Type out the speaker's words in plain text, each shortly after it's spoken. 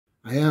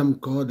I am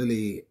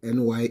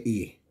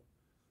Kodili-nye,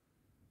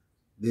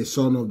 the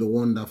son of the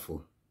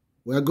wonderful.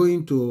 We are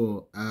going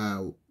to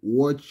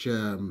watch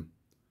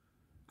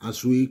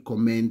as we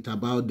comment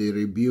about the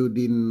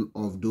rebuilding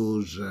of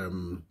those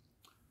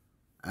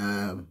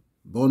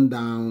burned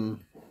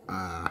down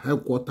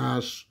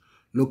headquarters,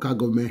 local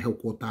government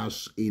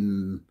headquarters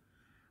in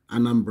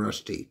Anambra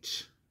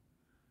State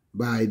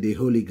by the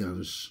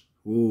hooligans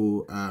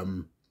who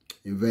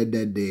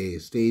invaded the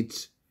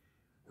state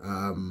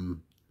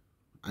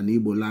and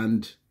Igbo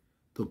land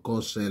to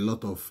cause a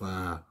lot of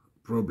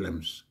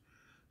problems.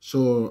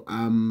 So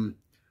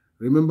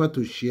remember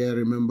to share,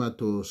 remember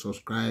to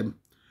subscribe.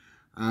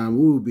 We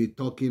will be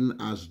talking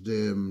as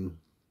the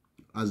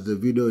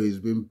video is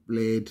being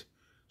played,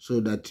 so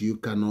that you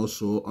can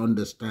also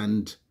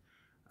understand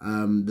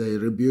the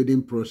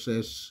rebuilding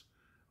process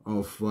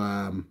of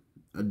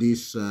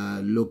this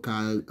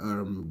local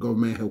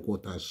government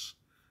headquarters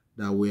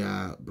that we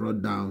are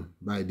brought down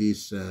by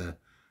this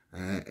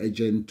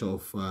agent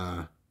of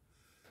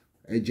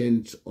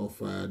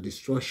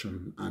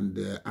destruction and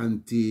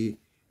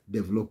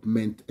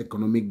anti-development,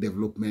 economic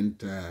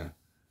development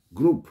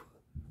group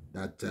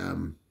that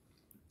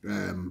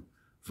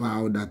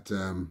vow that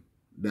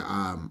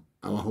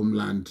our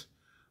homeland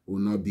will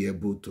not be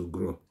able to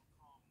grow.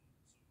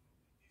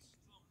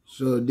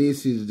 So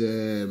this is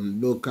the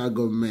local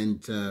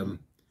government, the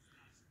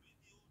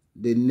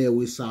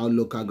Newi South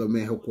local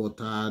government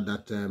headquarters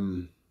that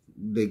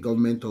the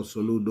government of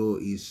Soludo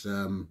is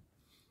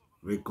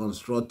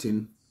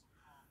reconstructing.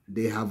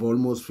 They have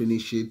almost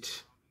finished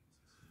it.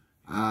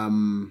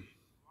 The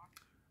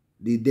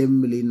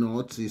Demili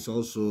North is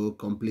also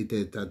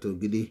completed at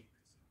Ogidi,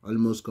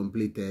 almost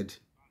completed.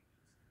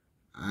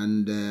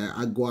 And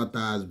Agwata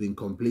has been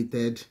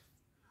completed.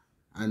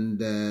 And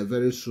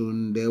very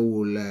soon they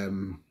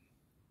will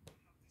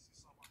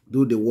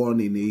do the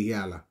one in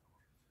Ihiala.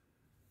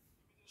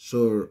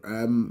 So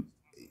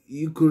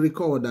you could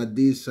recall that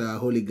these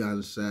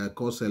hooligans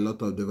caused a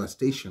lot of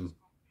devastation.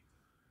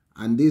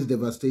 And this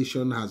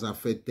devastation has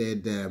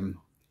affected the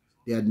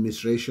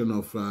administration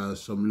of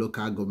some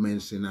local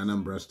governments in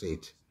Anambra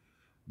State.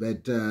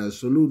 But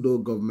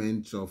Soludo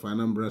government of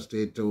Anambra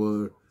State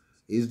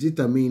is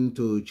determined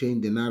to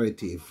change the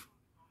narrative.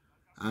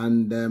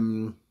 And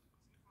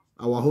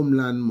our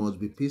homeland must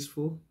be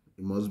peaceful,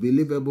 it must be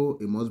livable,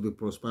 it must be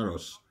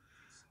prosperous.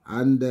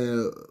 And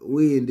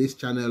we in this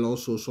channel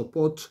also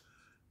support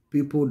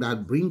people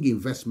that bring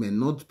investment,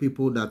 not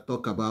people that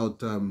talk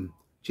about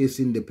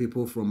chasing the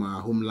people from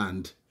our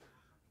homeland,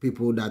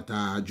 people that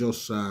are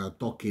just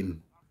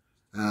talking,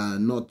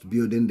 not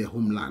building the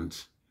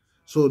homeland.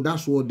 So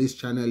that's what this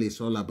channel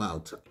is all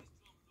about.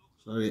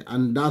 Sorry,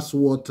 and that's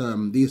what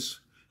this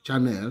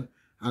channel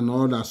and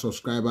all our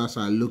subscribers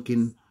are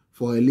looking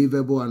for, a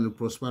livable and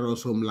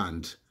prosperous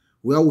homeland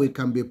where we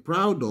can be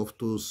proud of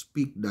to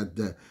speak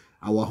that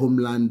our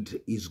homeland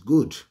is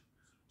good.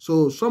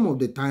 So some of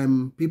the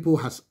time people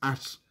has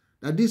asked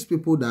that these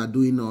people that are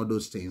doing all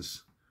those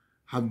things,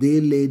 have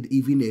they laid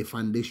even a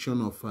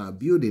foundation of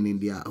building in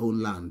their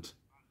own land?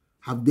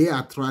 Have they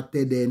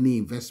attracted any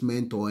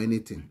investment or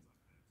anything?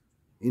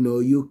 You know,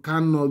 you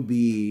cannot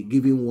be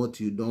giving what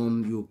you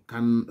don't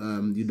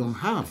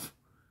have.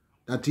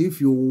 That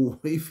if you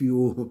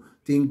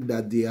think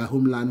that their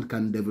homeland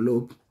can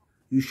develop,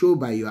 you show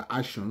by your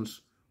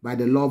actions, by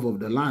the love of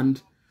the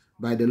land,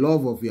 by the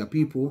love of your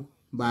people,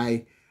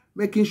 by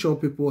making sure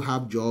people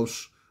have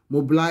jobs,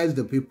 mobilize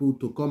the people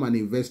to come and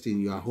invest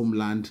in your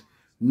homeland,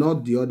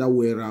 not the other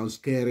way around,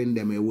 scaring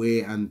them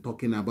away and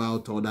talking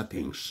about other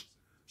things.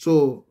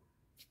 So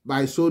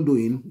by so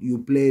doing, you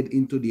played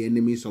into the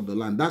enemies of the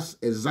land. That's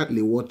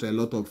exactly what a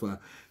lot of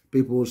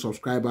people,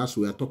 subscribers,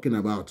 were talking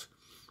about.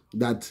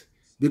 That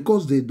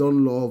because they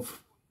don't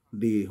love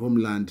the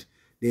homeland,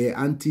 the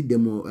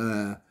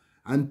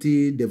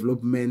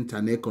anti-development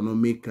and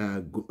economic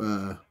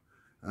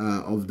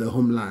of the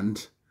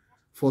homeland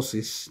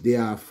forces, they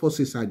are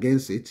forces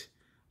against it.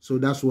 So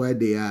that's why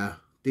they are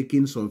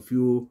taking some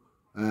few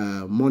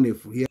money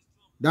from here.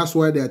 That's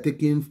why they are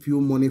taking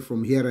few money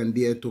from here and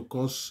there to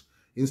cause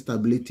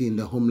instability in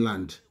the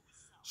homeland.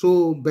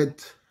 So,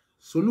 but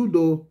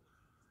Soludo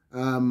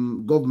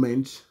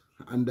government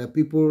and the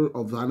people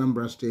of the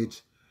Anambra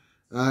State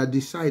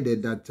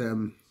decided that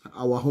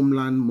our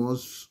homeland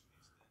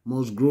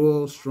must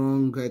grow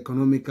strong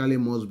economically,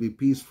 must be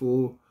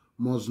peaceful,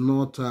 must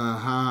not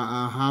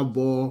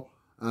harbor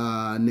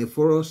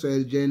nefarious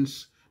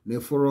agents,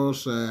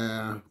 nefarious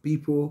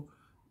people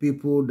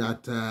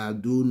that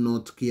do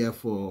not care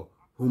for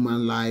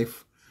human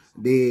life.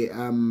 They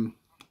are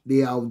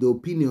of the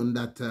opinion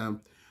that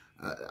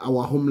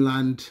our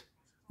homeland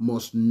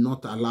must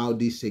not allow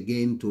this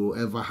again to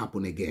ever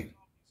happen again.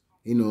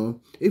 You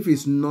know, if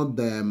it's not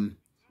the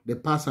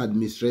past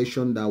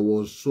administration that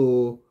was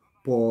so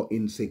poor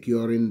in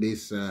securing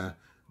this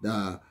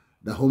the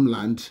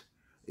homeland,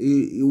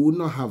 it would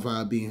not have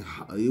been.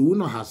 It would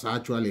not have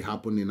actually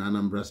happened in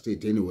Anambra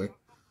State anyway.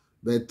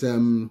 But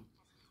I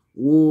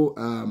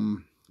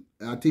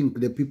think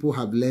the people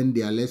have learned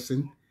their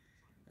lesson.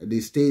 the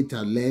state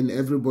has learned,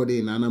 everybody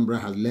in Anambra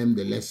has learned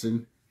the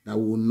lesson that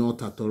we will not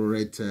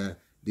tolerate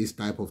this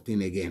type of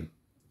thing again.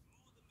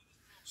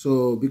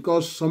 So,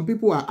 because some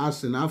people are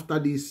asking after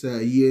these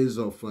years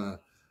of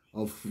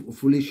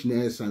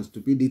foolishness and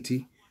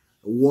stupidity,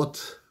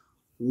 what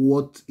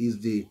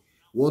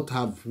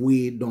have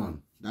we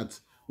done? That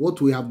what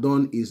we have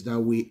done is that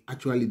we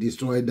actually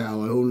destroyed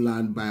our own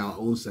land by our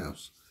own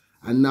selves,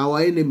 and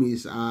our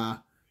enemies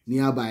are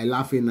nearby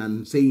laughing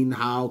and saying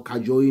how,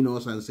 cajoling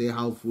us and say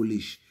how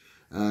foolish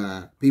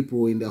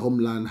people in the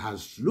homeland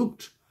has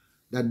looked,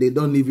 that they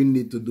don't even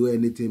need to do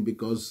anything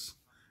because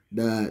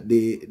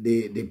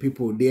the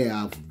people there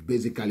are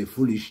basically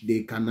foolish.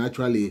 They can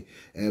actually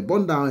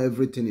burn down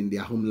everything in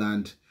their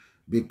homeland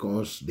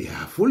because they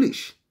are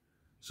foolish.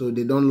 So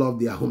they don't love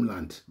their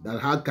homeland. That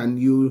how can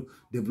you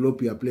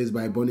develop your place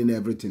by burning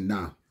everything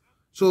down?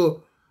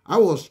 So I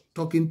was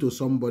talking to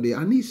somebody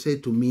and he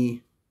said to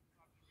me,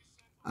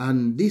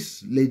 and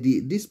this lady,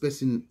 this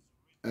person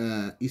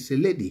is a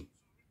lady.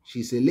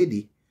 She's a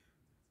lady.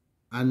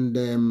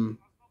 And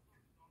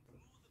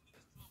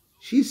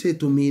she said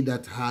to me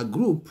that her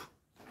group,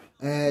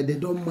 they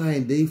don't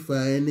mind if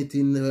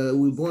anything,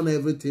 we burn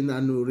everything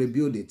and we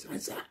rebuild it. I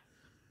said,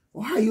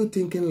 why are you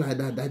thinking like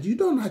that? That you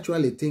don't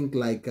actually think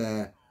like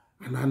an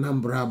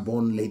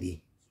Anambra-born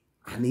lady,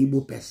 an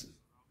Igbo person.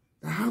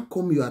 How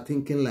come you are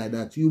thinking like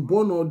that? You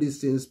burn all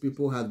these things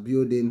people have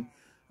building,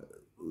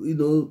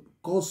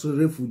 cause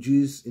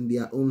refugees in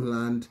their own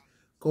land,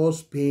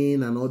 cause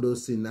pain and all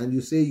those things. And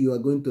you say you are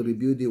going to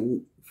rebuild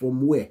it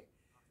from where?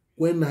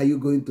 When are you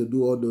going to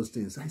do all those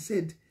things? I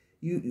said,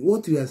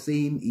 what you are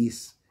saying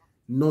is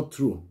not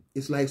true.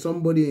 It's like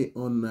somebody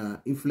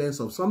on influence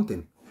of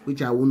something,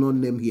 which I will not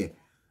name here.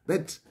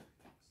 But,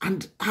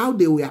 and how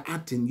they were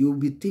acting, you'll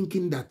be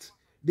thinking that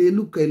they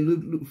look a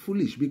little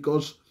foolish,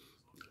 because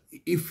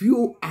if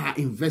you are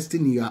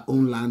investing in your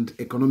own land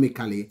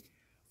economically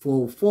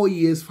for 4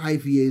 years,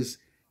 5 years,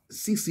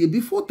 6 years,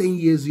 before 10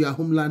 years, your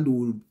homeland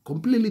will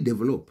completely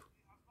develop.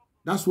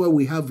 That's why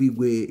we have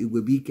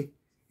Igwebike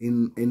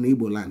in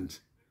Igbo land.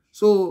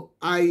 So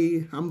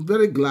I am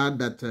very glad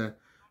that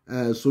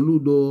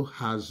Soludo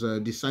has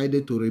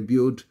decided to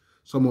rebuild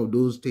some of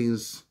those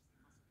things.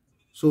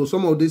 So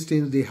some of these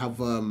things they have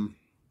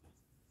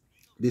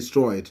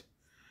destroyed.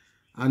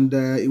 And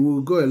it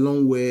will go a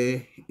long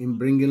way in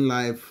bringing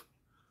life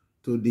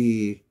to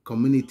the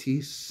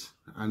communities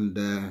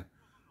and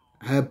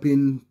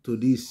helping to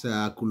this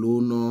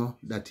Kulono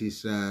that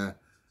is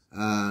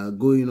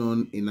going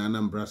on in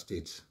Anambra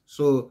State.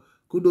 So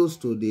kudos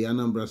to the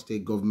Anambra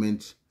State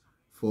government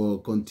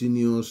for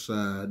continuous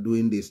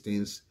doing these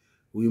things.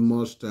 We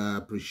must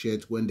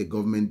appreciate when the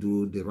government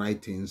do the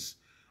right things,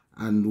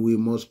 and we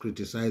must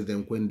criticize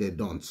them when they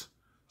don't.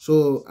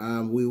 So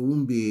we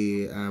won't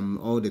be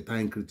all the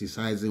time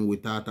criticizing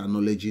without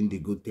acknowledging the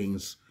good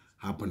things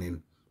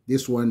happening.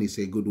 This one is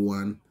a good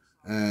one.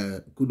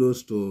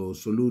 Kudos to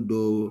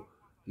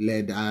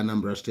Soludo-led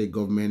Anambra State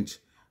government.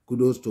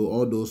 Kudos to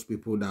all those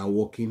people that are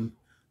working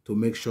to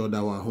make sure that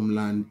our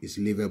homeland is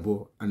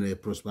livable and a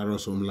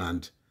prosperous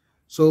homeland.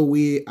 So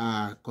we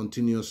are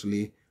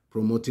continuously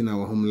promoting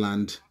our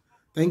homeland.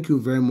 Thank you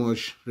very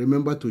much.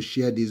 Remember to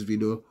share this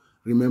video.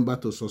 Remember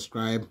to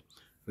subscribe.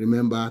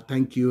 Remember,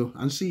 thank you,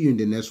 and see you in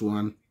the next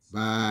one.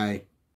 Bye.